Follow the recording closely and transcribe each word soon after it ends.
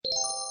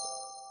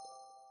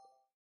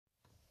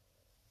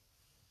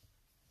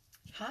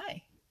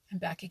Hi, I'm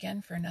back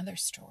again for another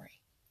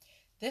story.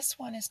 This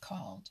one is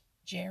called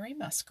Jerry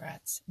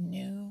Muskrat's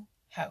New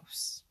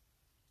House.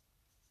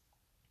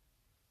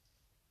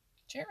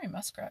 Jerry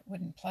Muskrat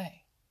wouldn't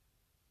play.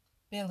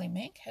 Billy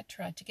Mink had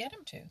tried to get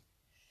him to.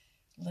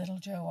 Little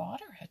Joe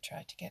Otter had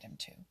tried to get him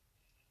to.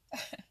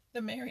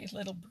 The Merry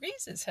Little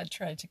Breezes had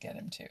tried to get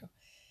him to.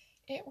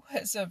 It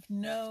was of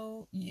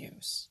no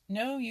use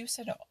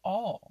at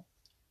all.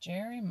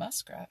 Jerry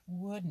Muskrat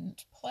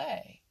wouldn't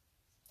play.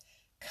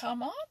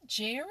 "Come on,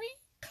 Jerry,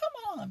 come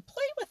on,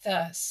 play with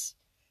us,"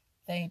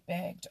 they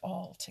begged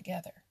all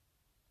together.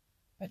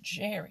 But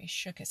Jerry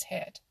shook his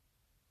head.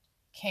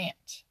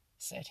 "Can't,"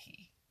 said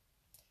he.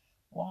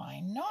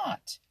 "Why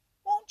not?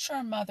 Won't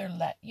your mother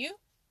let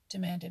you?"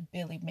 demanded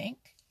Billy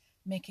Mink,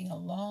 making a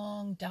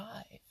long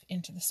dive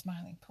into the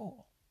Smiling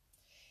Pool.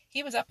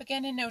 He was up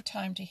again in no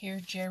time to hear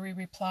Jerry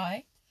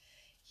reply,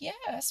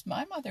 "Yes,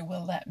 my mother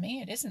will let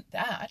me. It isn't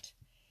that.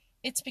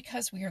 It's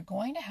because we are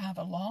going to have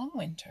a long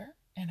winter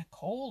and a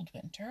cold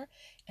winter,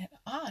 and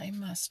I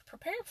must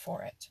prepare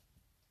for it."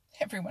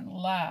 Everyone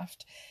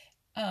laughed.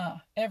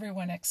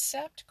 Everyone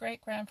except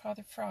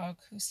Great-Grandfather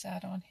Frog, who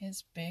sat on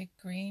his big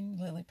green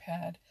lily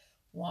pad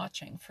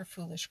watching for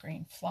foolish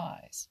green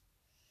flies.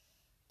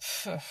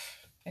 "Pooh!"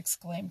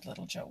 exclaimed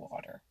Little Joe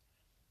Otter.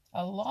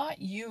 "A lot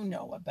you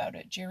know about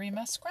it, Jerry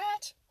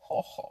Muskrat.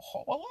 Ho, ho,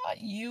 ho, a lot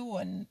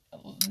you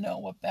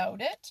know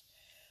about it.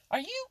 Are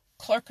you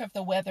clerk of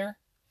the weather?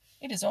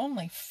 It is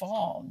only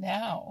fall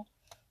now.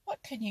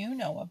 What can you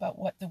know about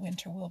what the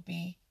winter will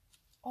be?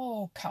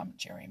 Oh, come,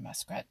 Jerry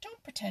Muskrat,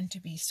 don't pretend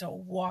to be so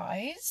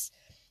wise.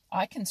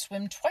 I can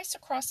swim twice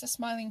across the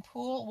Smiling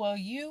Pool while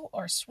you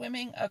are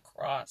swimming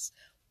across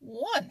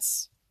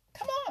once.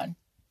 Come on."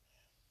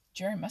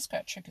 Jerry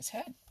Muskrat shook his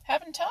head.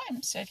 "Haven't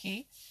time," said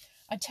he.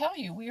 "I tell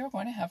you, we are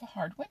going to have a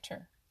hard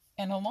winter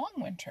and a long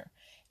winter,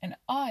 and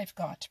I've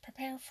got to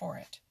prepare for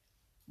it.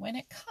 When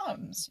it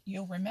comes,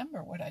 you'll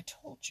remember what I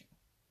told you."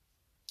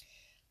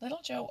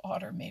 Little Joe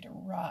Otter made a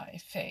wry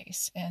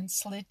face and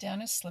slid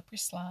down a slippery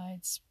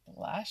slide,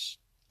 splashed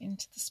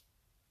into the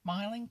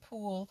Smiling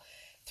Pool,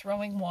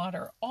 throwing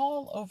water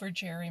all over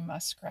Jerry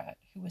Muskrat,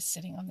 who was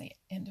sitting on the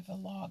end of a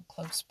log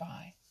close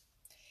by.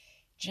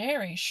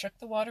 Jerry shook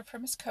the water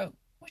from his coat,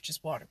 which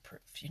is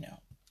waterproof, you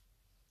know.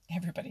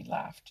 Everybody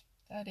laughed.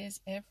 That is,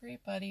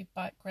 everybody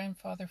but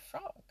Grandfather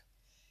Frog.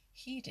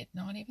 He did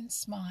not even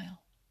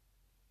smile.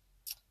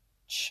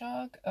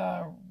 "Chug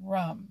a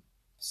rum,"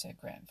 said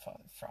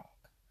Grandfather Frog,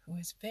 who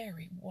is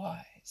very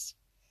wise.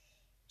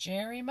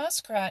 "Jerry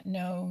Muskrat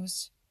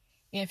knows.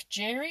 If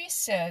Jerry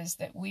says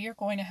that we are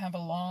going to have a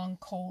long,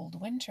 cold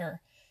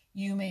winter,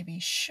 you may be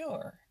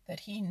sure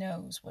that he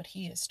knows what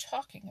he is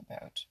talking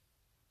about."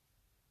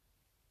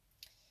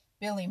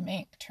 Billy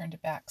Mink turned a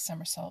back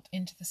somersault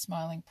into the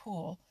Smiling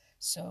Pool,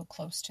 so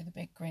close to the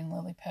big green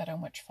lily pad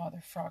on which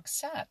Father Frog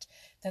sat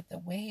that the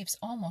waves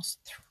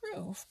almost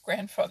threw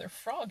Grandfather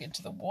Frog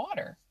into the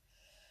water.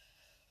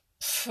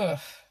 "Pooh!"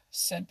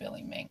 said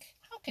Billy Mink.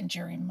 "How can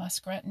Jerry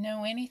Muskrat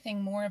know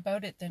anything more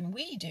about it than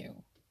we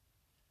do?"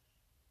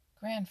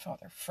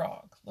 Grandfather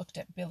Frog looked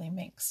at Billy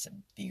Mink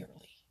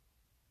severely.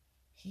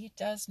 He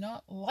does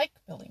not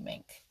like Billy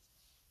Mink,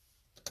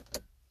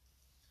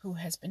 who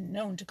has been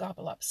known to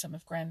gobble up some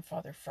of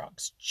Grandfather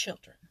Frog's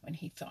children when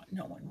he thought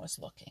no one was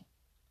looking.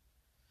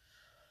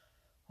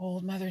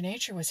 "Old Mother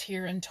Nature was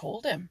here and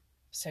told him,"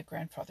 said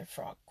Grandfather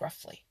Frog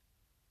gruffly.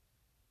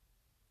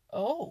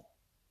 "Oh!"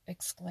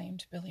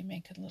 exclaimed Billy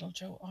Mink and Little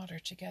Joe Otter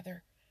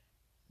together.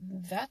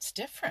 "That's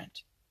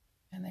different."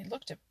 And they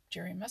looked at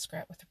Jerry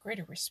Muskrat with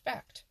greater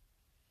respect.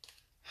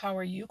 "How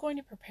are you going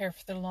to prepare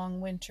for the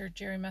long winter,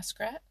 Jerry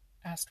Muskrat?"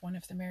 asked one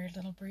of the Merry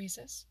Little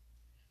Breezes.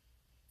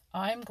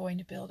 "I'm going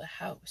to build a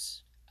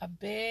house, a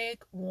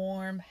big,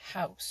 warm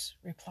house,"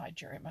 replied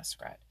Jerry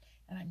Muskrat,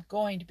 "and I'm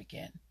going to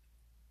begin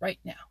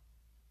right now."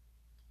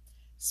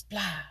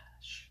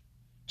 Splash!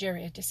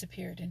 Jerry had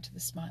disappeared into the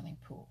Smiling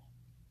Pool.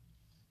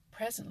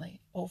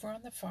 Presently, over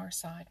on the far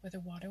side, where the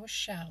water was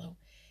shallow,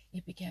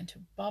 it began to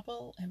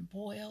bubble and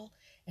boil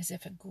as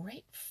if a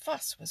great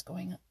fuss was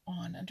going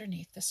on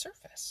underneath the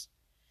surface.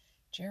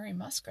 Jerry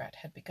Muskrat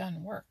had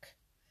begun work.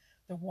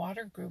 The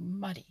water grew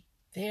muddy,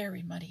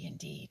 very muddy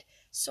indeed,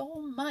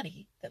 so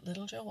muddy that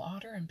Little Joe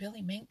Otter and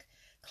Billy Mink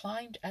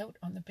climbed out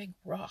on the big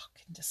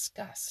rock in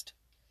disgust.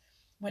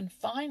 When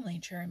finally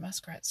Jerry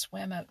Muskrat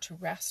swam out to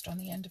rest on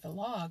the end of a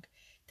log,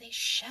 they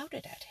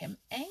shouted at him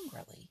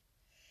angrily.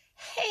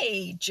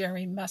 "Hey,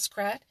 Jerry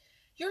Muskrat,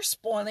 you're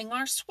spoiling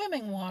our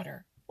swimming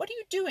water. What are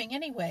you doing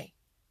anyway?"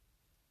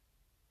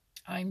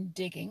 "I'm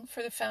digging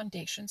for the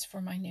foundations for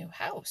my new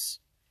house,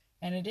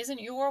 and it isn't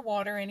your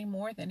water any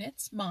more than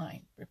it's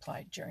mine,"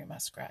 replied Jerry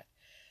Muskrat,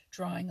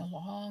 drawing a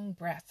long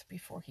breath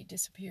before he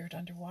disappeared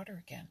under water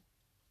again.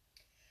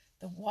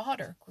 The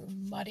water grew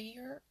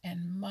muddier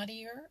and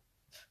muddier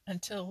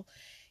until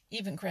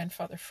even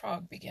Grandfather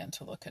Frog began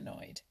to look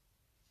annoyed.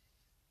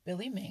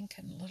 Billy Mink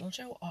and Little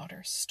Joe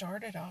Otter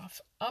started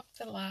off up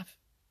the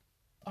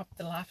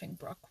Laughing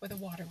Brook where the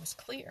water was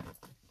clear.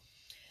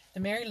 The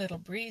Merry Little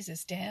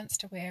Breezes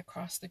danced away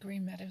across the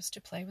Green Meadows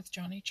to play with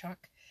Johnny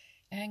Chuck,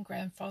 and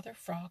Grandfather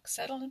Frog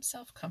settled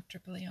himself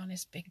comfortably on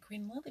his big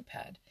green lily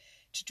pad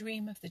to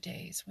dream of the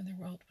days when the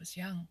world was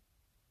young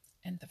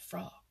and the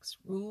frogs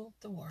ruled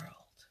the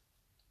world.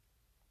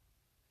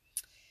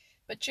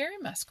 But Jerry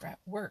Muskrat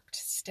worked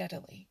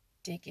steadily,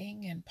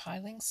 digging and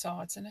piling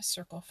sods in a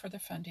circle for the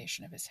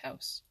foundation of his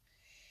house.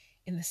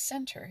 In the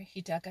center,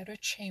 he dug out a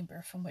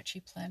chamber from which he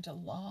planned a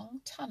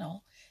long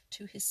tunnel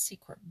to his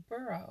secret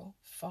burrow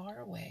far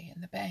away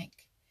in the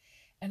bank,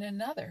 and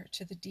another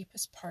to the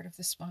deepest part of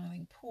the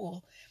Smiling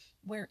Pool,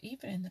 where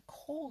even in the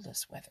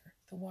coldest weather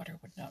the water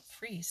would not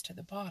freeze to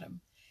the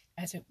bottom,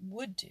 as it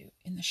would do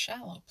in the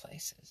shallow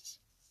places.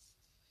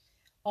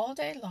 All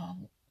day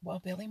long, while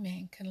Billy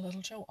Mink and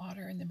Little Joe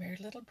Otter and the Merry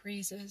Little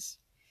Breezes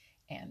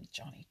and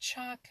Johnny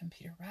Chuck and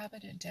Peter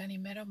Rabbit and Danny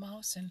Meadow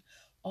Mouse and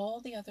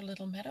all the other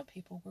little meadow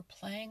people were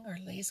playing or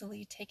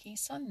lazily taking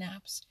sun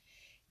naps,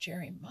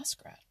 Jerry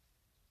Muskrat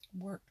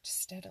worked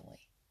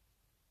steadily.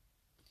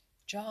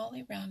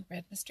 Jolly, round,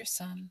 red Mr.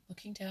 Sun,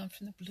 looking down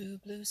from the blue,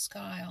 blue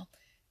sky,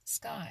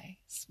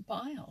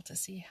 smiled to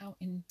see how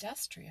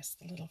industrious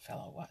the little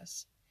fellow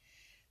was.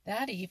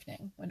 That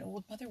evening, when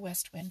Old Mother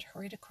West Wind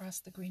hurried across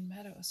the Green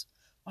Meadows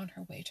on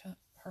her way to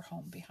her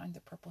home behind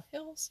the Purple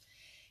Hills,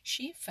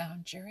 she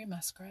found Jerry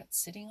Muskrat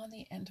sitting on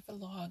the end of a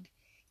log,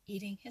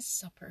 eating his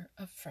supper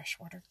of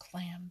freshwater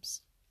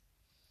clams.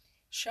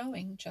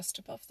 Showing just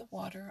above the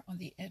water on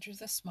the edge of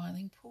the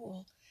Smiling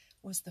Pool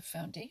was the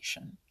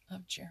foundation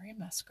of Jerry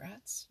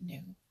Muskrat's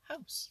new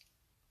house.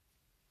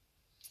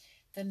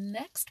 The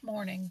next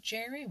morning,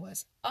 Jerry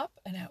was up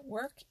and at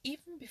work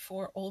even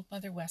before Old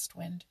Mother West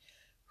Wind,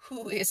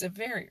 who is a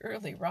very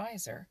early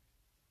riser,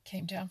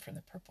 came down from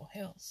the Purple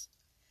Hills.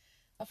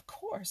 Of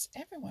course,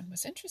 everyone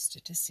was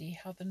interested to see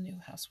how the new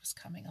house was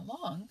coming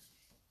along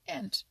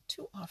and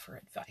to offer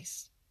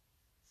advice.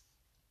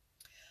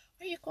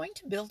 "Are you going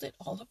to build it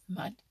all of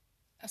mud?"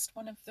 asked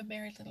one of the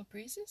Merry Little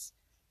Breezes.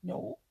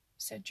 "No,"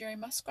 said Jerry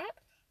Muskrat.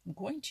 "I'm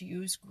going to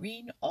use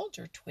green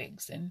alder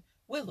twigs and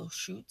willow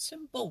shoots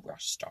and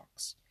bulrush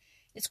stalks.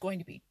 It's going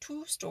to be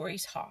 2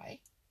 stories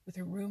high, with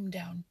a room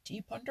down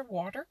deep under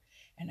water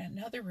and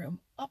another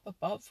room up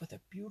above with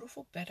a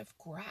beautiful bed of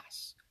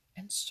grass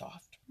and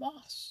soft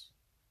moss."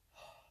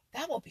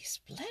 "That will be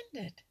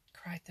splendid!"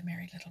 cried the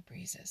Merry Little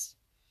Breezes.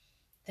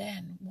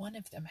 Then one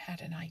of them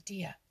had an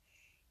idea.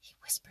 He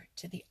whispered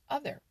to the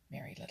other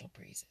Merry Little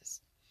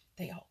Breezes.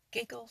 They all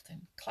giggled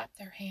and clapped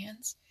their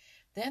hands.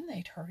 Then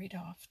they'd hurried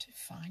off to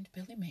find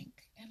Billy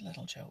Mink and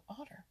Little Joe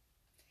Otter.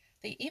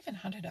 They even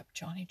hunted up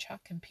Johnny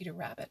Chuck and Peter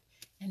Rabbit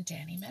and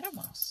Danny Meadow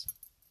Mouse.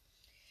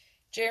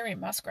 Jerry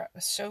Muskrat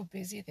was so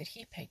busy that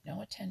he paid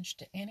no attention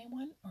to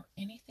anyone or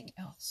anything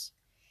else.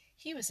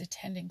 He was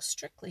attending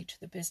strictly to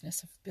the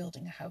business of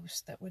building a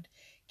house that would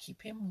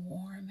keep him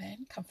warm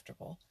and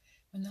comfortable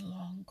when the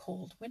long,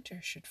 cold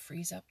winter should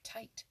freeze up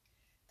tight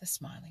the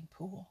Smiling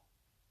Pool.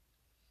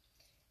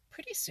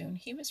 Pretty soon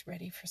he was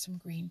ready for some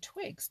green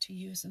twigs to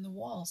use in the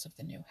walls of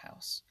the new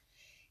house.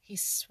 He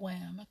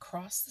swam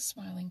across the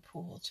Smiling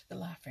Pool to the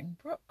Laughing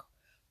Brook,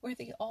 where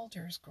the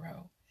alders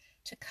grow,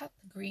 to cut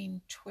the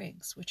green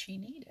twigs which he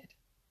needed.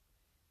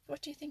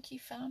 What do you think he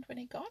found when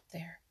he got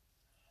there?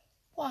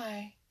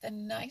 Why, the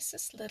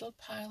nicest little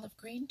pile of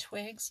green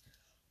twigs,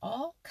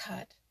 all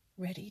cut,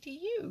 ready to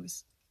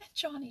use, and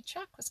Johnny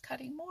Chuck was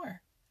cutting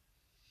more.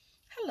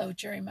 "Hello,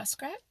 Jerry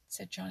Muskrat,"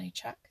 said Johnny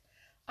Chuck.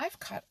 "I've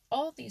cut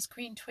all these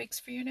green twigs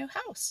for your new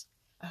house.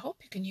 I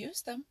hope you can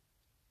use them."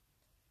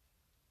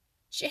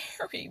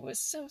 Jerry was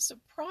so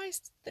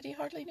surprised that he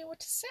hardly knew what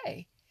to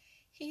say.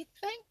 He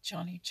thanked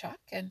Johnny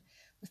Chuck, and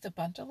with the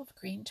bundle of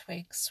green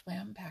twigs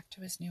swam back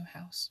to his new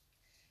house.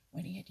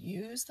 When he had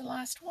used the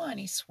last one,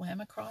 he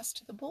swam across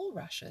to the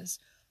bulrushes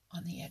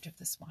on the edge of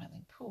the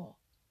Smiling Pool.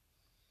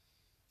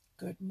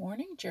 "Good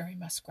morning, Jerry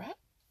Muskrat,"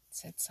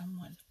 said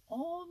someone,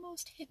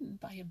 almost hidden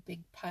by a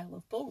big pile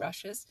of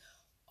bulrushes,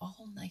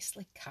 all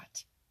nicely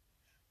cut.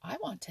 "I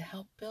want to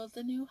help build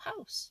the new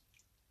house."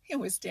 It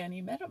was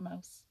Danny Meadow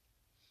Mouse.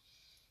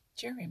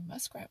 Jerry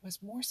Muskrat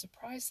was more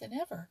surprised than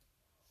ever.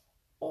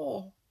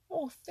 Oh,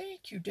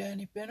 thank you,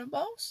 Danny Meadow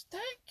Mouse,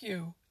 thank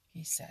you,"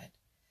 he said.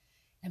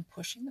 And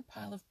pushing the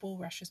pile of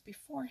bulrushes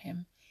before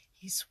him,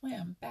 he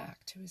swam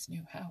back to his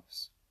new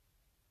house.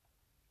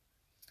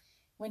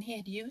 When he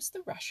had used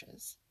the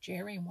rushes,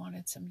 Jerry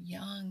wanted some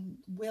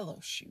young willow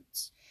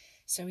shoots,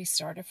 so he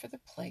started for the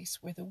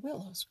place where the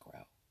willows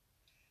grow.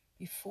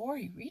 Before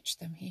he reached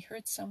them, he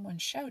heard someone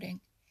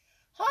shouting,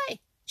 "Hi,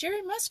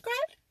 Jerry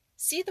Muskrat!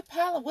 See the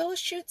pile of willow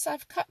shoots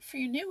I've cut for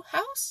your new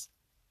house?"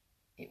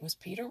 It was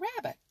Peter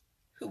Rabbit,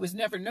 who was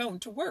never known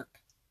to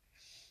work.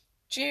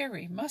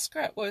 Jerry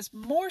Muskrat was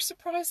more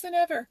surprised than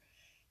ever,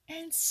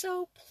 and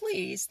so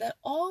pleased that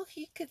all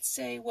he could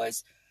say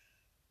was,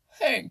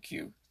 "Thank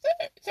you,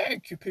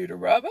 thank you, Peter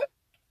Rabbit."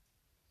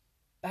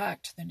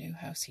 Back to the new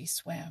house he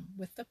swam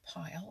with the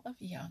pile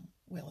of young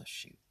willow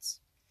shoots.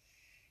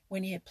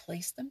 When he had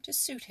placed them to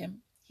suit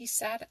him, he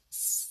sat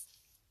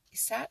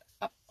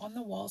up on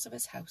the walls of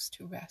his house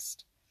to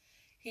rest.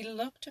 He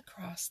looked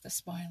across the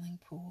Smiling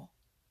Pool.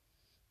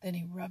 Then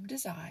he rubbed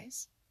his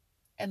eyes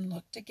and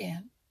looked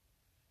again.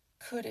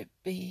 Could it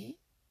be?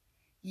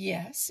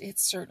 Yes, it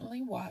certainly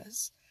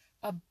was.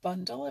 A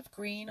bundle of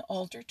green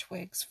alder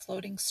twigs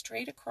floating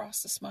straight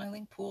across the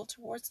Smiling Pool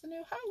towards the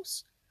new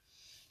house.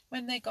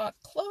 When they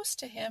got close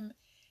to him,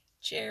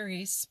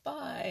 Jerry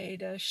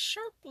spied a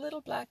sharp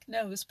little black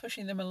nose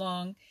pushing them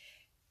along,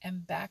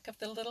 and back of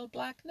the little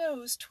black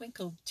nose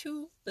twinkled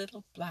two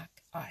little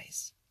black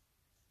eyes.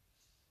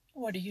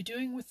 "What are you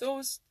doing with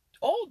those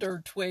alder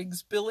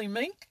twigs, Billy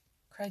Mink?"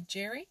 cried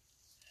Jerry.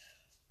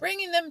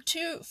 "Bringing them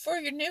for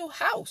your new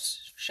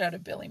house,"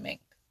 shouted Billy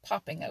Mink,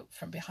 popping out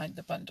from behind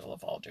the bundle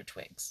of alder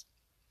twigs.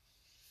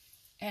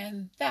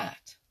 And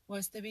that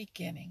was the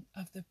beginning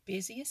of the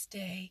busiest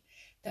day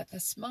that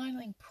the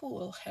Smiling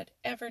Pool had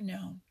ever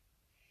known.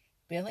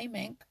 Billy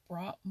Mink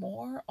brought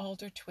more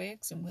alder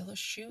twigs and willow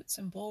shoots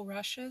and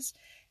bulrushes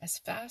as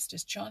fast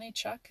as Johnny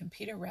Chuck and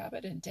Peter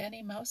Rabbit and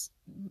Danny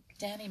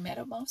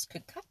Meadow Mouse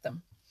could cut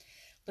them.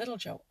 Little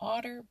Joe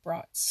Otter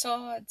brought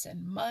sods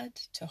and mud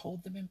to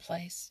hold them in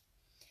place.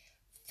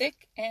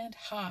 Thick and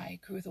high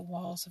grew the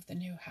walls of the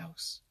new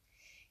house.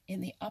 In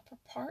the upper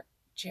part,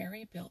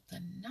 Jerry built the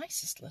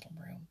nicest little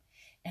room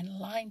and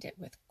lined it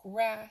with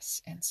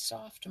grass and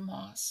soft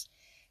moss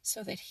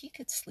so that he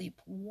could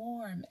sleep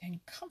warm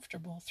and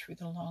comfortable through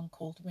the long,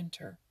 cold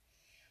winter.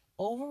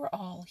 Over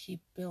all, he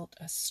built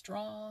a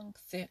strong,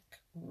 thick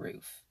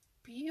roof,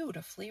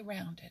 beautifully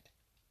rounded.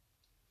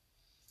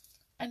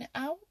 An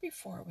hour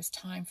before it was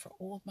time for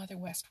Old Mother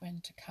West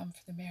Wind to come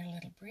for the Merry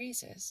Little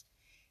Breezes,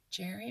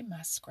 Jerry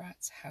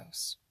Muskrat's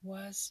house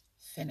was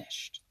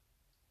finished.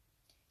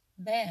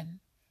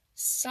 Then,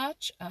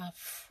 such a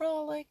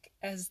frolic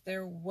as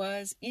there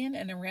was in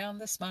and around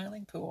the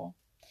Smiling Pool.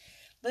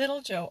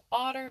 Little Joe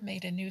Otter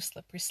made a new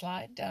slippery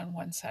slide down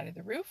one side of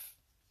the roof.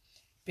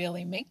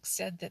 Billy Mink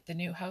said that the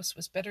new house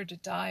was better to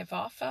dive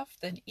off of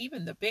than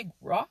even the big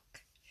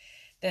rock.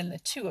 Then the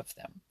two of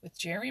them, with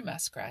Jerry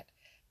Muskrat,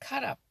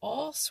 cut up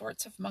all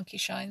sorts of monkey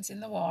shines in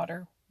the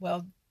water,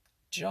 while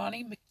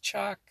Johnny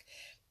Chuck,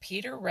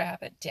 Peter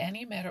Rabbit,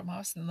 Danny Meadow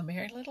Mouse, and the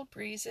Merry Little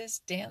Breezes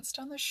danced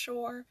on the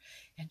shore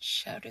and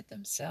shouted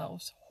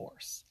themselves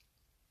hoarse.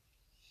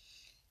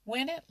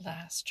 When at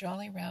last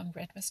jolly, round,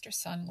 red Mr.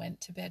 Sun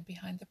went to bed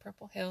behind the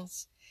purple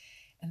hills,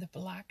 and the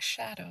black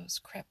shadows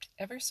crept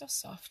ever so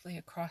softly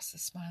across the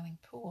Smiling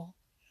Pool,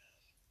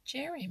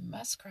 Jerry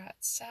Muskrat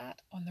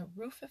sat on the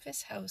roof of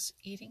his house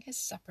eating his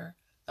supper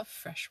of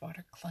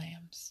freshwater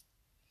clams.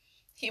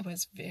 He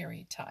was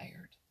very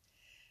tired.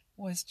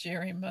 Was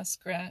Jerry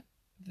Muskrat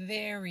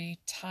very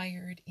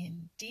tired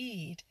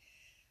indeed?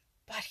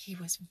 But he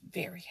was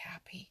very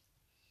happy,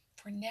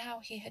 for now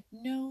he had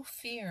no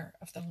fear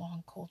of the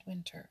long, cold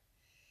winter.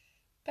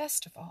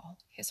 Best of all,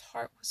 his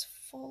heart was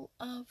full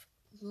of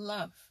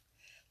love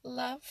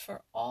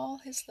for all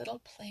his little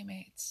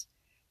playmates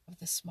of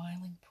the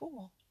Smiling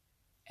Pool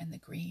and the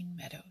Green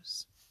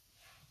Meadows.